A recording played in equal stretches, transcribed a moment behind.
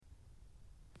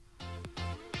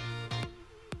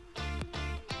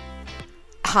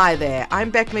Hi there, I'm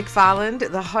Beck McFarland,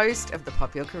 the host of the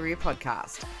Pop Your Career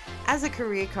podcast. As a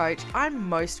career coach, I'm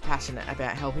most passionate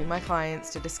about helping my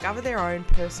clients to discover their own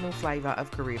personal flavour of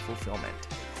career fulfillment.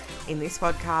 In this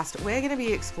podcast, we're going to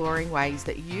be exploring ways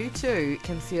that you too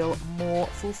can feel more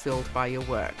fulfilled by your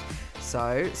work.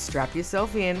 So strap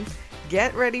yourself in,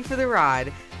 get ready for the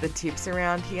ride. The tips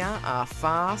around here are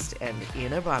fast and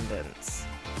in abundance.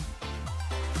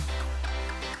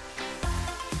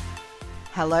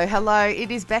 Hello, it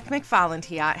is Beck McFarland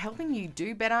here, helping you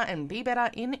do better and be better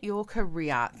in your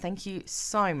career. Thank you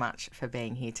so much for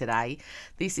being here today.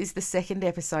 This is the second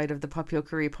episode of the Pop Your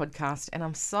Career podcast, and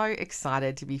I'm so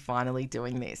excited to be finally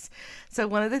doing this. So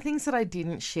one of the things that I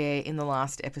didn't share in the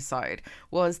last episode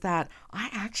was that I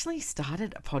actually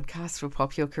started a podcast for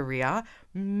Pop Your Career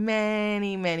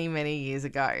many years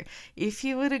ago. If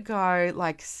you were to go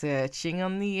searching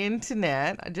on the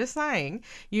internet, I'm just saying,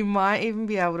 you might even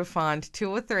be able to find 2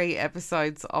 or 3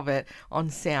 episodes of it on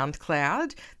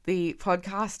SoundCloud. The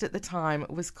podcast at the time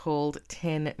was called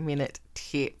 10 Minute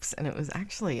Tips, and it was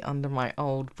actually under my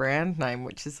old brand name,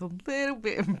 which is a little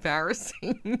bit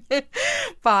embarrassing.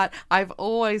 But I've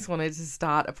always wanted to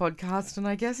start a podcast, and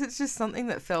I guess it's just something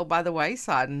that fell by the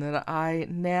wayside and that I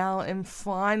now am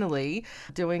finally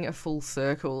doing a full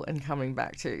circle and coming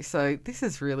back to. So this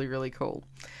is really cool.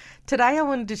 Today I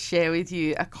wanted to share with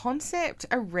you a concept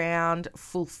around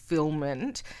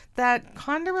fulfillment that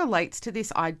kind of relates to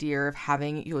this idea of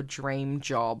having your dream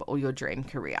job or your dream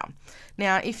career.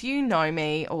 Now, if you know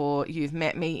me or you've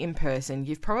met me in person,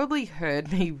 you've probably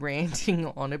heard me ranting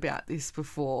on about this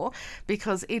before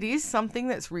because it is something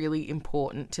that's really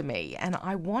important to me, and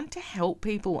I want to help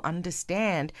people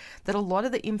understand that a lot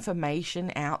of the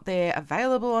information out there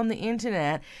available on the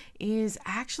internet is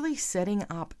actually setting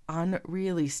up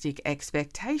unrealistic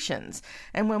expectations.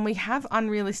 And when we have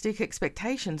unrealistic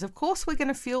expectations, of course we're going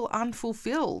to feel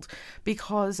unfulfilled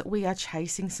because we are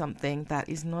chasing something that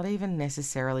is not even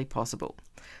necessarily possible.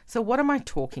 So what am I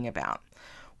talking about?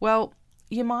 Well,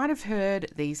 you might have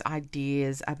heard these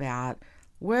ideas about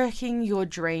working your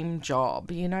dream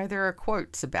job. You know, there are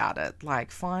quotes about it,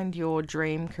 like find your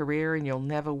dream career and you'll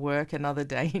never work another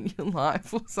day in your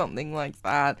life or something like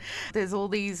that. There's all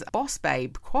these boss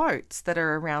babe quotes that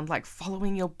are around like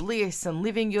following your bliss and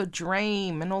living your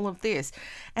dream and all of this.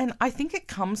 And I think it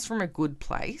comes from a good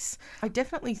place. I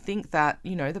definitely think that,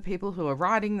 you know, the people who are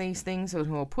writing these things or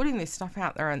who are putting this stuff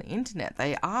out there on the internet,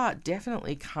 they are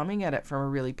definitely coming at it from a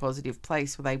really positive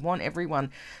place where they want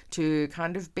everyone to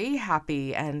kind of be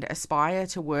happy and aspire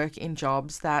to work in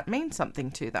jobs that mean something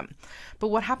to them. But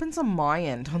what happens on my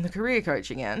end, on the career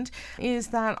coaching end, is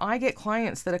that I get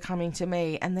clients that are coming to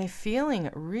me and they're feeling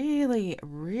really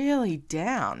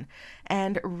down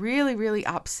and really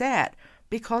upset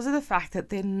because of the fact that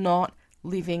they're not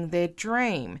living their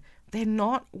dream. They're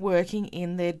not working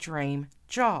in their dream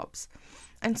jobs.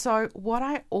 And so what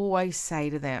I always say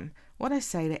to them, what I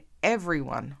say to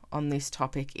everyone on this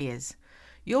topic is,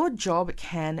 your job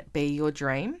can be your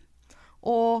dream,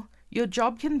 or your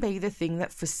job can be the thing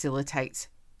that facilitates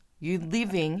you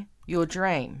living your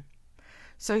dream.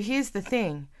 So here's the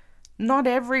thing, not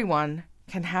everyone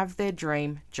can have their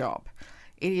dream job.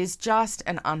 It is just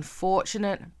an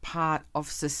unfortunate part of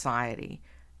society.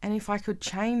 And if I could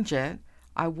change it,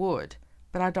 I would.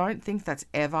 But I don't think that's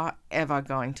ever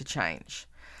going to change.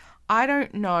 I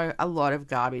don't know a lot of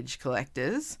garbage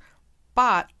collectors,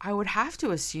 but I would have to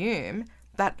assume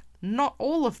that not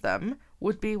all of them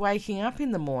would be waking up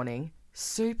in the morning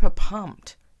super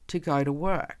pumped to go to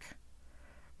work,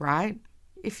 right?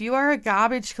 If you are a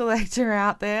garbage collector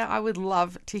out there, I would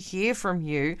love to hear from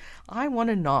you. I want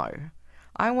to know,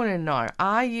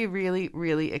 are you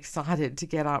really excited to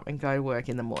get up and go to work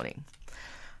in the morning?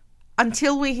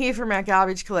 Until we hear from our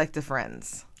garbage collector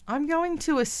friends, I'm going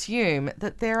to assume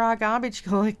that there are garbage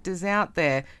collectors out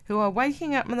there who are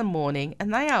waking up in the morning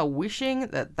and they are wishing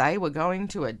that they were going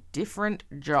to a different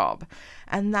job.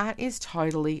 And that is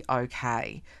totally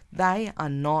okay. They are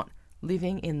not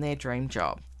living in their dream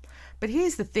job. But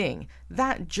here's the thing,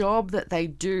 that job that they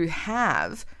do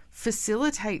have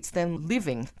facilitates them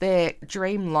living their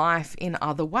dream life in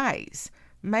other ways.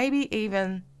 Maybe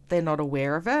even they're not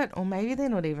aware of it, or maybe they're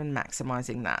not even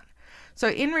maximizing that. So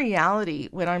in reality,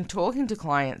 when I'm talking to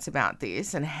clients about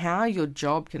this and how your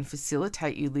job can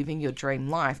facilitate you living your dream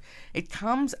life, it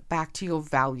comes back to your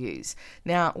values.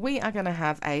 Now, we are going to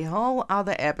have a whole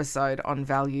other episode on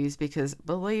values because,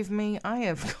 believe me, I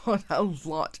have got a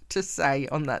lot to say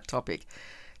on that topic.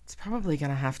 It's probably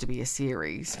going to have to be a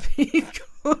series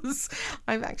because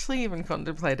I've actually even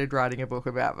contemplated writing a book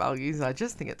about values. I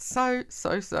just think it's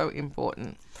so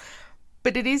important.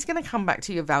 But it is going to come back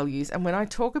to your values. And when I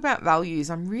talk about values,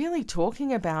 I'm really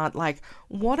talking about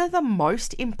what are the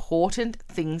most important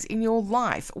things in your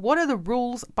life? What are the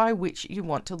rules by which you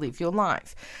want to live your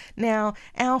life? Now,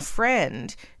 our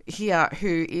friend here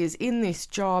who is in this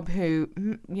job who,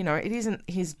 it isn't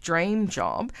his dream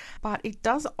job, but it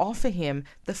does offer him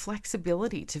the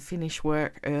flexibility to finish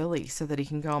work early so that he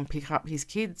can go and pick up his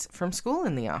kids from school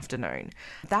in the afternoon.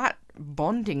 That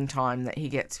bonding time that he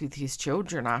gets with his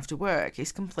children after work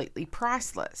is completely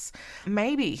priceless.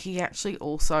 Maybe he actually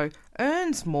also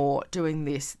earns more doing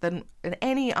this than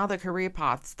any other career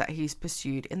paths that he's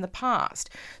pursued in the past.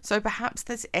 So perhaps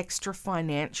this extra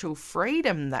financial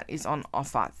freedom that is on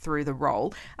offer through the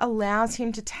role allows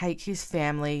him to take his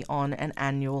family on an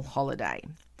annual holiday.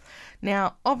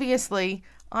 Now, obviously,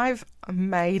 I've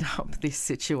made up this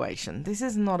situation. This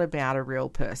is not about a real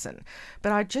person,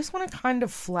 but I just want to kind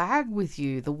of flag with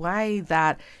you the way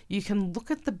that you can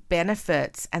look at the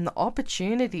benefits and the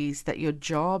opportunities that your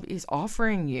job is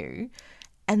offering you,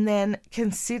 and then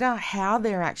consider how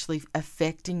they're actually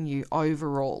affecting you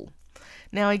overall.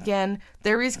 Now, again,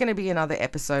 there is going to be another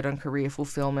episode on career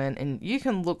fulfillment, and you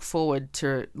can look forward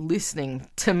to listening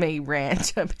to me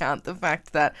rant about the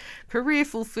fact that career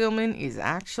fulfillment is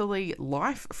actually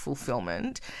life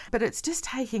fulfillment, but it's just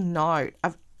taking note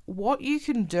of what you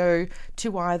can do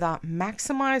to either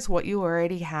maximize what you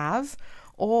already have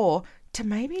or to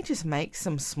maybe just make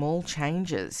some small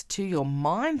changes to your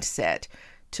mindset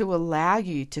to allow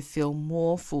you to feel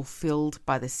more fulfilled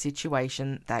by the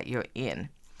situation that you're in.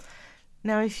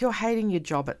 Now, if you're hating your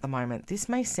job at the moment, this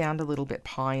may sound a little bit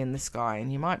pie in the sky,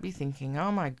 and you might be thinking,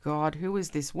 oh my God, who is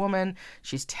this woman?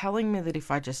 She's telling me that if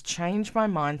I just change my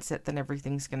mindset, then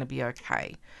everything's going to be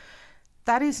okay.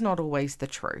 That is not always the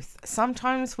truth.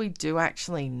 Sometimes we do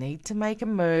actually need to make a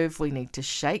move. We need to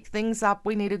shake things up.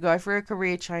 We need to go for a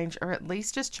career change or at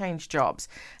least just change jobs.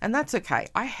 And that's okay.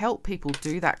 I help people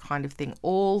do that kind of thing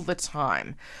all the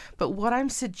time. But what I'm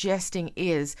suggesting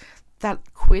is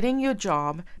that quitting your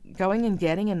job, going and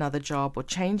getting another job, or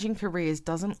changing careers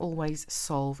doesn't always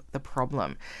solve the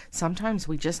problem. Sometimes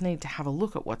we just need to have a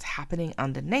look at what's happening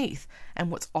underneath.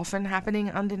 And what's often happening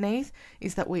underneath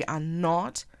is that we are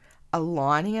not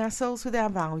aligning ourselves with our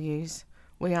values.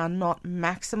 We are not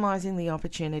maximizing the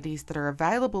opportunities that are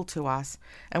available to us,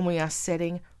 and we are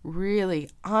setting really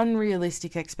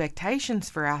unrealistic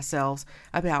expectations for ourselves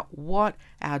about what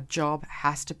our job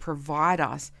has to provide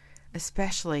us,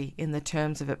 especially in the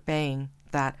terms of it being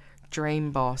that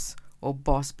dream boss or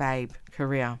boss babe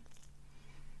career.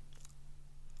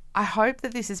 I hope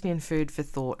that this has been food for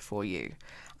thought for you.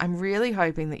 I'm really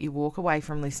hoping that you walk away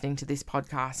from listening to this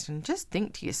podcast and just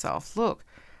think to yourself, look,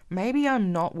 maybe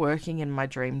I'm not working in my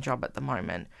dream job at the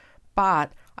moment,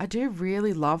 but I do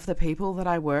really love the people that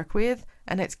I work with,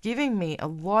 and it's giving me a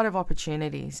lot of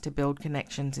opportunities to build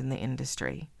connections in the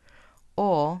industry.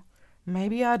 Or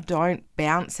maybe I don't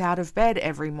bounce out of bed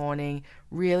every morning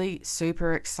really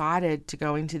super excited to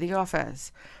go into the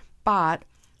office, but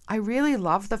I really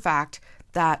love the fact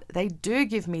that they do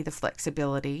give me the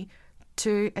flexibility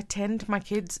to attend my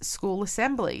kids' school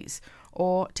assemblies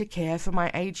or to care for my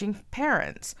aging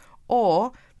parents,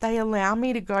 or they allow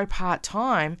me to go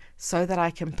part-time so that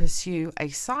I can pursue a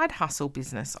side hustle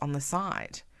business on the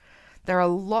side. There are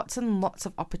lots and lots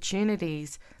of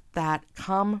opportunities that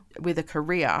come with a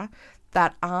career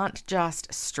that aren't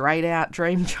just straight out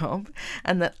dream job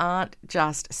and that aren't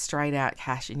just straight out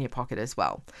cash in your pocket as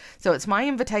well. So it's my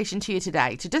invitation to you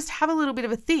today to just have a little bit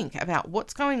of a think about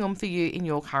what's going on for you in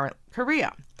your current career.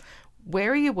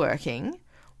 Where are you working?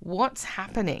 What's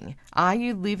happening? Are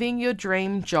you living your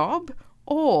dream job?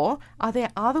 Or are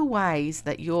there other ways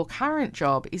that your current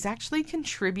job is actually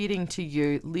contributing to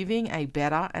you living a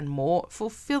better and more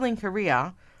fulfilling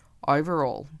career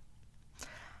overall?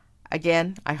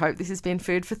 Again, I hope this has been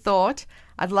food for thought.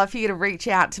 I'd love for you to reach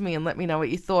out to me and let me know what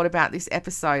you thought about this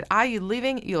episode. Are you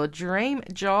living your dream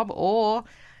job, or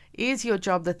is your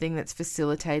job the thing that's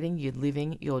facilitating you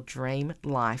living your dream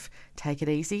life? Take it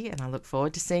easy, and I look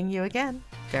forward to seeing you again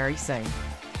very soon.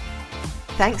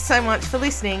 Thanks so much for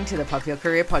listening to the Pop Your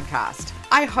Career podcast.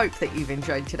 I hope that you've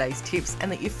enjoyed today's tips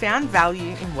and that you found value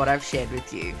in what I've shared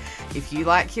with you. If you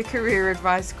like your career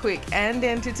advice quick and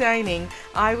entertaining,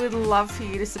 I would love for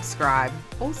you to subscribe.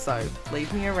 Also,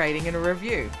 leave me a rating and a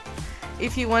review.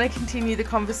 If you want to continue the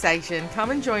conversation,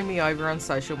 come and join me over on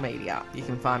social media. You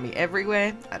can find me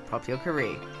everywhere at Pop Your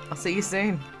Career. I'll see you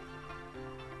soon.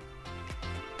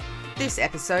 This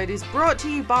episode is brought to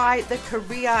you by the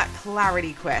Career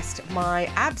Clarity Quest,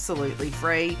 my absolutely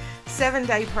free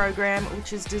 7-day program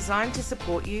which is designed to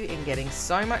support you in getting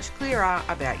so much clearer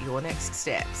about your next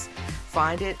steps.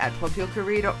 Find it at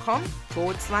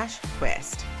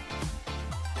popyourcareer.com/quest.